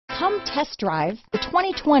Come test drive the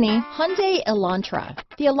 2020 Hyundai Elantra.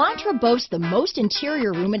 The Elantra boasts the most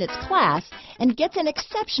interior room in its class and gets an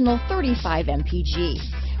exceptional 35 mpg.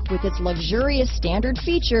 With its luxurious standard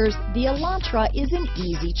features, the Elantra is an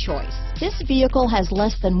easy choice. This vehicle has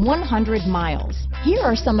less than 100 miles. Here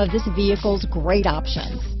are some of this vehicle's great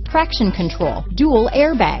options: traction control, dual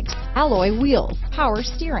airbags, alloy wheels, power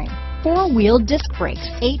steering, four-wheel disc brakes,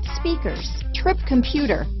 8 speakers, trip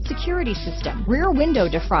computer, security system, rear window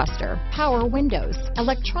defroster, power windows,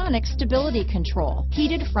 electronic stability control,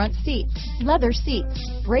 heated front seats, leather seats,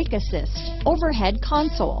 brake assist, overhead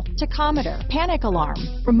console, tachometer, panic alarm,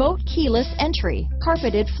 remote keyless entry,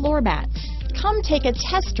 carpeted floor mats. Come take a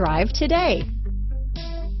test drive today.